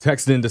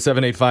Text into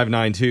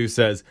 78592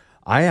 says,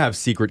 I have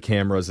secret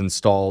cameras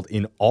installed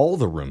in all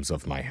the rooms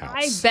of my house.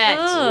 I bet.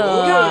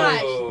 Oh.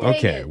 Gosh.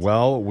 Okay,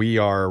 well, we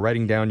are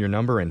writing down your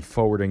number and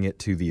forwarding it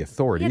to the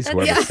authorities, Yeah,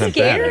 whoever that's sent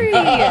scary.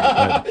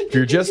 that in. If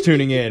you're just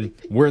tuning in,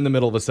 we're in the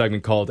middle of a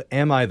segment called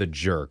Am I the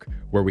Jerk?,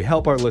 where we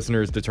help our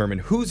listeners determine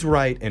who's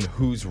right and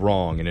who's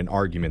wrong in an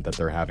argument that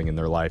they're having in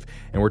their life.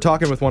 And we're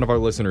talking with one of our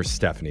listeners,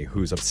 Stephanie,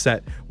 who's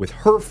upset with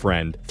her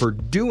friend for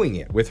doing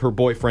it with her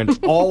boyfriend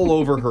all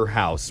over her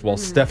house while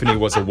Stephanie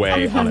was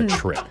away on a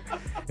trip.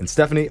 And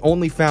Stephanie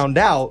only found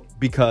out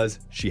because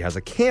she has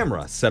a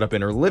camera set up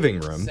in her living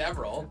room.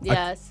 Several.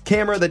 Yes.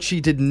 Camera that she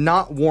did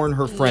not warn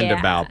her friend Yeah.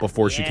 about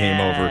before she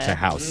came over to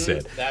house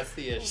sit. That's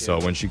the issue.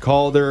 So when she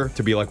called her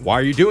to be like, why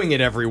are you doing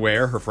it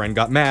everywhere? Her friend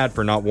got mad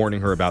for not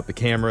warning her about the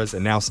cameras.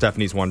 And now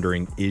Stephanie's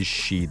wondering, is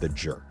she the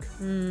jerk?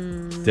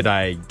 Did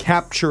I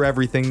capture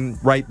everything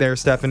right there,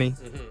 Stephanie?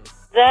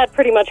 That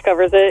pretty much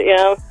covers it,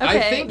 yeah. I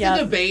Okay, think yeah.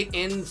 the debate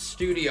in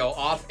studio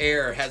off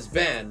air has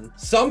been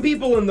some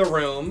people in the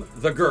room,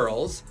 the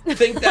girls,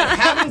 think that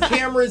having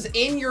cameras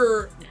in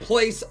your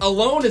place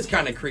alone is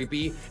kind of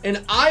creepy,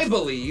 and I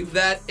believe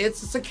that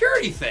it's a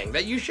security thing,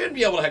 that you should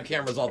be able to have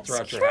cameras all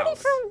throughout your Security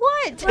house. for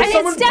what? If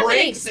someone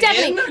breaks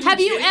Stephanie, in, are you have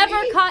you kidding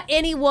ever me? caught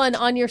anyone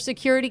on your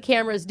security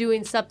cameras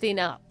doing something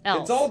else?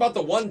 It's all about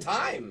the one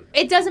time.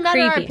 It doesn't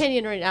matter our Creepy.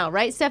 opinion right now,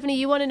 right? Stephanie,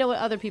 you want to know what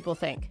other people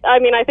think. I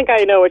mean, I think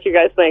I know what you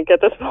guys think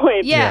at this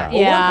point. Yeah.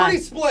 Well, we're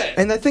pretty split.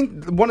 And I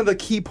think one of the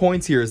key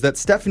points here is that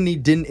Stephanie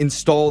didn't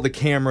install the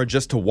camera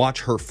just to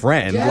watch her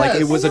friend. Yes. Like,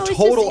 it was No, a it's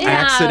total just-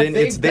 accident.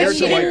 yeah, It's there but to,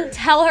 She like... didn't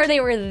tell her they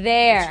were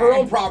there. It's her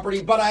own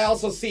property, but I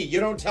also see you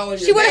don't tell him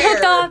She you're would have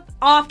hooked there. up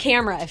off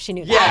camera if she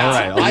knew Yeah. that.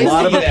 All right, I a lot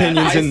see of that.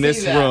 opinions I in see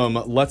this that.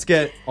 room. Let's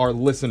get our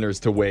listeners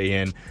to weigh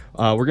in.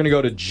 We're going to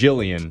go to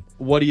Jillian.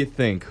 What do you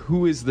think?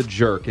 Who is the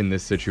jerk in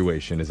this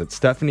situation? Is it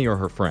Stephanie or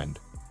her friend?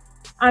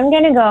 I'm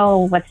going to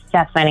go with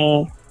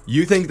Stephanie.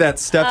 You think that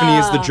Stephanie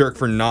is the jerk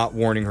for not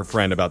warning her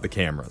friend about the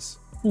cameras?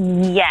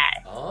 Yes.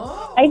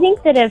 Oh. I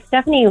think that if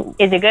Stephanie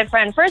is a good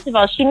friend, first of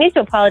all, she needs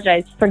to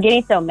apologize for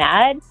getting so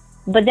mad,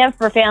 but then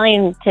for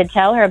failing to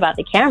tell her about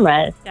the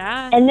cameras,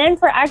 Yeah. and then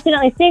for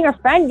accidentally seeing her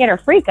friend get her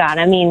freak on.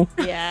 I mean,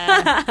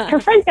 Yeah. her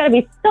friend's got to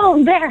be so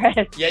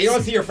embarrassed. Yeah, you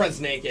don't see your friends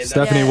naked.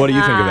 Stephanie, what do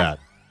you think of that?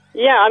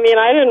 Yeah, I mean,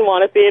 I didn't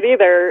want to see it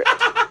either.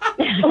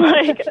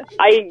 Like,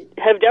 I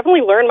have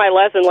definitely learned my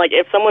lesson. Like,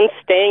 if someone's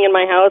staying in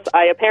my house,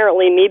 I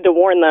apparently need to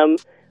warn them.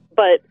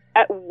 But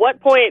at what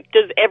point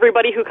does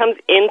everybody who comes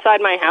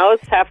inside my house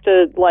have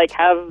to, like,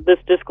 have this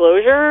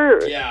disclosure?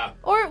 Yeah.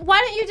 Or why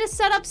don't you just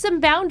set up some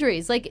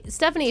boundaries? Like,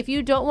 Stephanie, if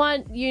you don't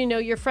want,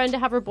 your friend to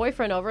have her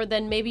boyfriend over,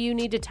 then maybe you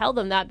need to tell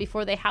them that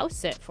before they house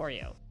sit for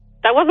you.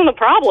 That wasn't the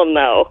problem,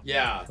 though.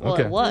 Yeah. Well,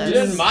 Okay. it was. She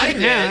doesn't mind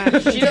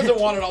it. She doesn't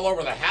want it all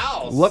over the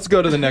house. Let's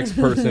go to the next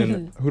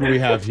person. Who do we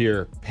have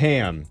here?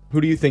 Pam. Who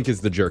do you think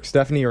is the jerk,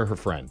 Stephanie or her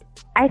friend?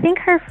 I think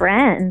her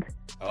friend.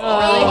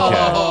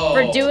 Oh.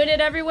 For doing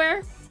it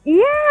everywhere?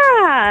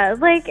 Yeah,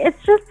 like,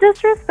 it's just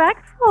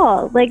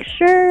disrespectful. Like,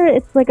 sure,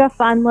 it's like a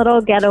fun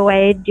little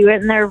getaway, do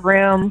it in their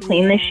room,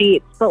 clean the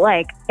sheets. But,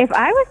 like, if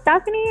I was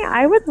Stephanie,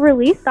 I would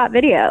release that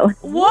video.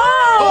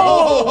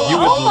 Whoa! You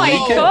would Oh my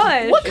leak it?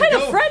 god. What kind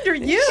of friend are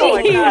you? Oh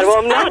my God, well,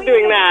 I'm not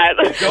doing that.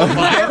 Go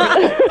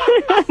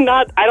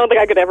viral. I don't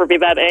think I could ever be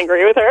that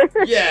angry with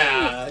her.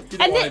 Yeah. You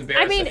don't And want to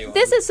embarrass I mean, anyone.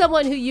 this is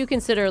someone who you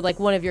consider like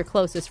one of your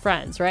closest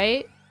friends,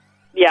 right?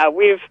 Yeah,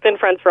 we've been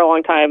friends for a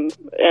long time,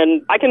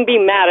 and I can be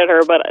mad at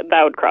her, but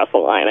that would cross the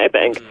line, I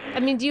think. I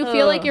mean, do you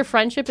feel like your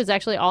friendship is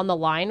actually on the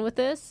line with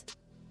this?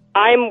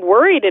 I'm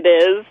worried it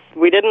is.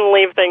 We didn't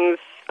leave things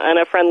on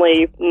a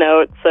friendly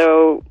note,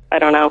 so I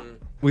don't know.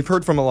 We've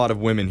heard from a lot of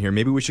women here.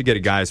 Maybe we should get a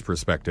guy's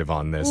perspective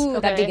on this.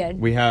 Ooh, that'd be good.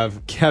 We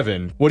have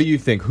Kevin. What do you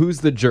think? Who's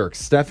the jerk,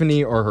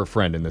 Stephanie or her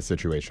friend in this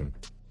situation?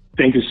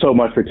 Thank you so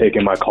much for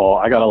taking my call.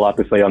 I got a lot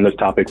to say on this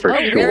topic for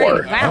really?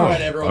 sure. Wow. All right,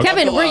 everyone.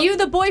 Kevin, buckle were up. you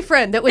the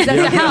boyfriend that was at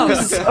the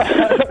house?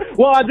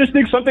 Well, I just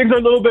think some things are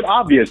a little bit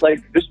obvious. Like,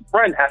 this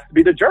friend has to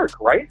be the jerk,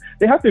 right?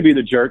 They have to be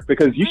the jerk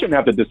because you shouldn't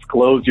have to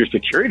disclose your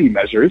security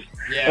measures.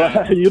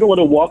 Yeah. You don't want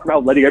to walk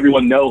around letting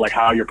everyone know, like,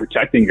 how you're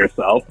protecting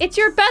yourself. It's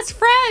your best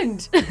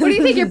friend. What do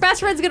you think? Your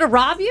best friend's gonna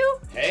rob you?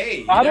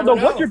 Hey, you I don't never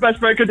know what your best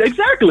friend could.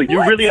 Exactly.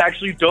 You really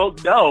actually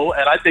don't know.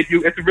 And I think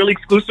it's a really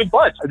exclusive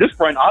bunch. This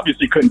friend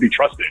obviously couldn't be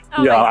trusted.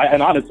 Oh yeah. my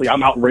And honestly,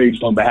 I'm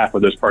outraged on behalf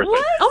of this person.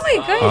 What? Oh my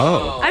gosh.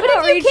 Oh. I'm But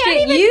outraged if you at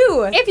can't even,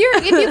 you.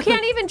 if you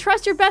can't even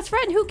trust your best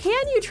friend, who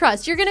can you trust?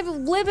 You're gonna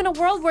live in a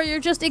world where you're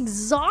just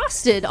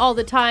exhausted all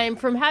the time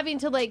from having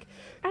to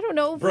I don't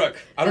know. Brooke,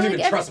 I don't like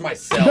even every- trust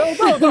myself.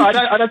 No,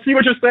 I see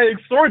what you're saying,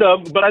 sort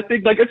of, but I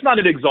think, like, it's not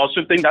an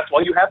exhaustion thing. That's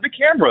why you have the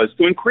cameras,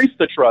 to increase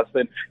the trust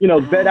and,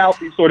 vet out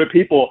these sort of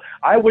people.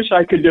 I wish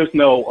I could just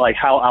know, like,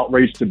 how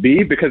outraged to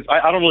be, because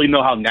I don't really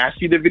know how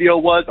nasty the video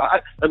was.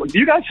 Do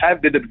you guys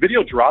did the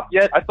video drop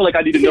yet? I feel like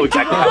I need to know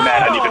exactly how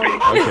mad I need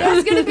to be.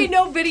 There's gonna be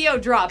no video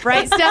drop,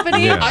 right,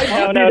 Stephanie? Yeah. I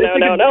do,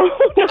 No.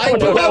 I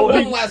do have No.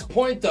 one last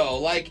point, though.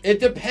 Like, it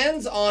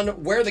depends on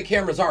where the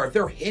cameras are. If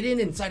they're hidden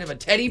inside of a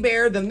teddy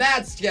bear, then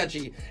that's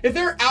sketchy. If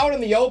they're out in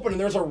the open and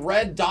there's a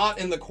red dot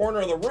in the corner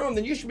of the room,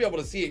 then you should be able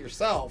to see it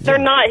yourself. They're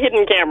not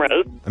hidden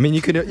cameras. I mean,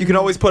 you can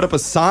always put up a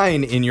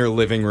sign in your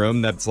living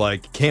room that's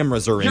like,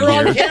 cameras are in You're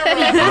here. on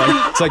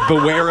camera. It's like,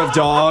 beware of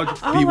dog,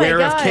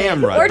 beware of God.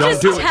 camera. Or Don't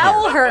just do it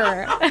tell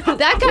here. her.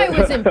 That guy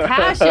was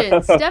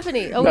impassioned.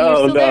 Stephanie. Oh, No, you're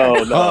still there.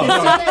 no, no.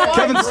 Oh,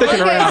 Kevin's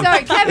sticking Okay, around.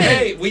 sorry, Kevin.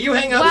 Hey, will you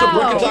hang up so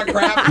Brooke can talk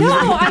crap?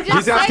 No, I'm just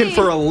He's asking saying.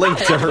 for a link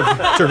to her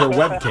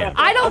webcam.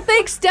 I don't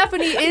think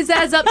Stephanie is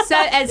as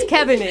upset as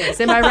Kevin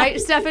is. Am I right,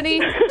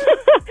 Stephanie?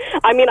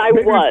 I mean, I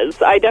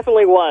was. I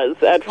definitely was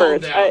at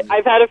first. down.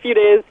 I've had a few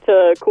days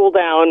to cool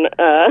down,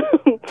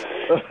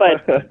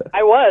 but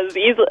I was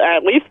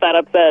at least that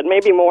upset,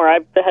 maybe more.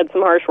 I've had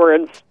some harsh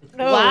words.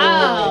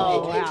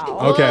 Wow.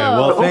 Okay,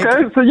 well, thank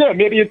Okay, so yeah,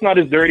 maybe it's not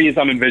as dirty as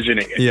I'm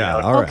envisioning it. Yeah,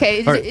 all right.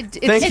 Okay, All right. it's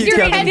Thank you, you're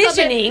Kevin.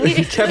 envisioning.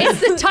 It's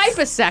the type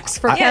of sex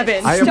for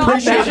Kevin. I Stop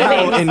appreciate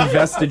that. how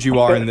invested you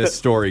are in this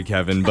story,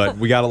 Kevin, but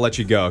we got to let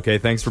you go, okay?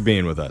 Thanks for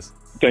being with us.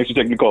 Thanks for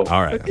taking the call.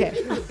 All right. Okay.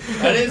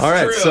 That is All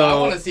right, true. so, I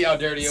want to see how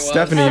dirty it was.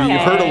 Stephanie, Okay.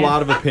 you've heard a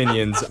lot of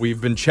opinions. We've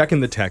been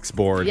checking the text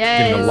board,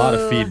 getting a lot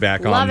of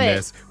feedback Love on it.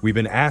 this. We've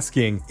been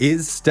asking,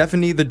 is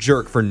Stephanie the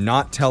jerk for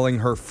not telling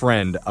her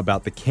friend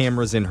about the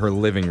cameras in her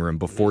living room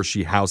before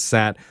she house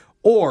sat?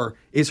 Or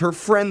is her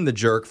friend the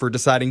jerk for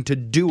deciding to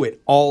do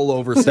it all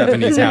over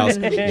Stephanie's house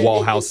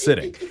while house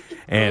sitting?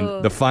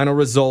 And the final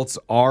results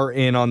are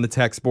in on the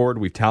text board.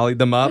 We've tallied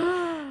them up.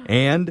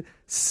 And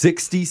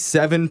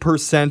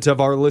 67%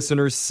 of our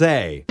listeners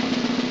say,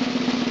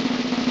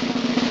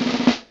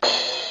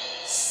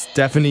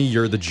 Stephanie,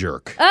 you're the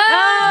jerk.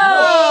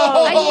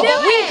 Oh, I knew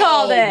We it.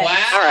 called it.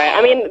 Wow. All right.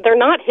 I mean, they're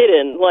not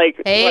hidden.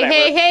 Like, Hey, whatever.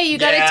 hey, you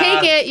got to Yeah.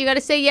 take it. You got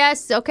to say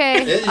yes.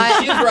 Okay. She's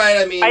right.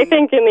 I mean, I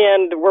think in the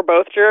end we're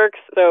both jerks,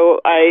 so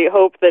I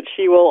hope that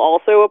she will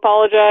also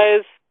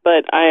apologize.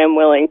 But I am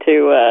willing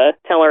to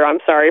tell her I'm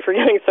sorry for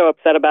getting so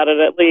upset about it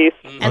at least.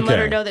 And let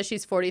Okay. her know that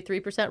she's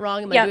 43%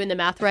 wrong. Am I Yep. doing the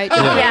math right? Yeah,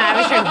 I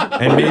was sure.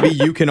 And maybe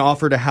you can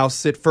offer to house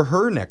sit for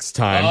her next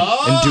time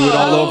and do it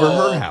all over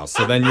her house.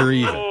 So then you're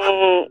even.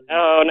 Oh,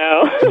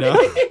 no. No?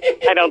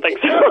 I don't think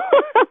so.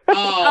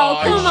 oh,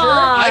 come sure.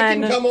 I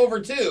can on. come over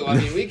too. I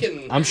mean, we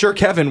can. I'm sure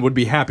Kevin would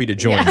be happy to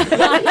join you.